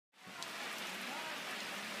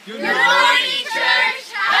Good morning,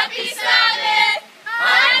 church. Happy Sabbath.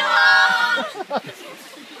 I'm home.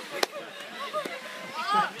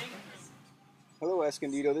 Hello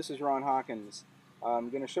Escondido, this is Ron Hawkins. I'm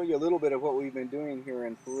going to show you a little bit of what we've been doing here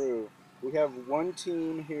in Peru. We have one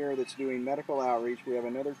team here that's doing medical outreach. We have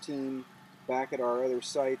another team back at our other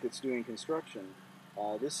site that's doing construction.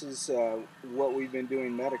 This is what we've been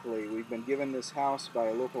doing medically. We've been given this house by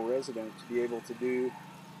a local resident to be able to do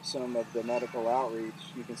some of the medical outreach.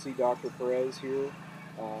 You can see Dr. Perez here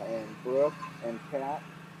and Brooke and Kat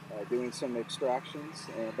doing some extractions.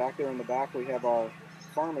 And back there in the back we have our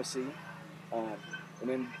pharmacy. And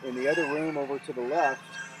then in the other room over to the left,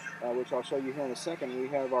 which I'll show you here in a second, we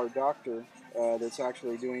have our doctor that's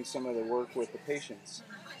actually doing some of the work with the patients.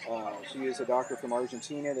 She is a doctor from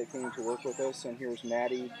Argentina that came to work with us, and here's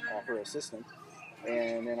Maddie, her assistant.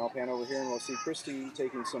 And then I'll pan over here and we'll see Christy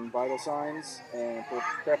taking some vital signs and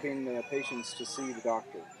prepping the patients to see the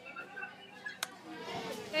doctor.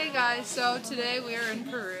 Hey guys, so today we are in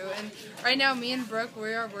Peru, and right now me and Brooke,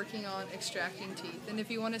 we are working on extracting teeth. And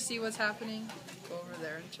if you want to see what's happening, go over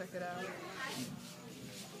there and check it out.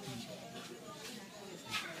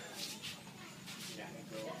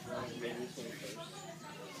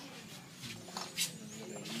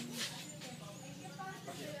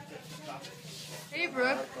 Hey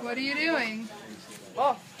Brooke, what are you doing?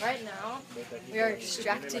 Oh, right now we are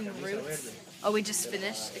extracting roots. Oh, we just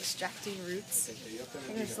finished extracting roots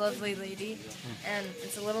from this lovely lady, and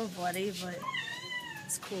it's a little bloody, but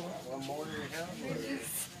it's cool.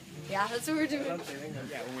 Yeah, that's what we're doing.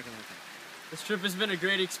 This trip has been a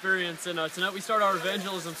great experience, and tonight we start our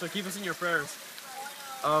evangelism, so keep us in your prayers.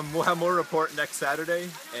 We'll have more report next Saturday,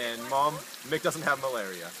 and Mom, Mick doesn't have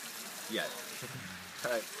malaria yet.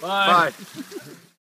 All right. Bye. Bye.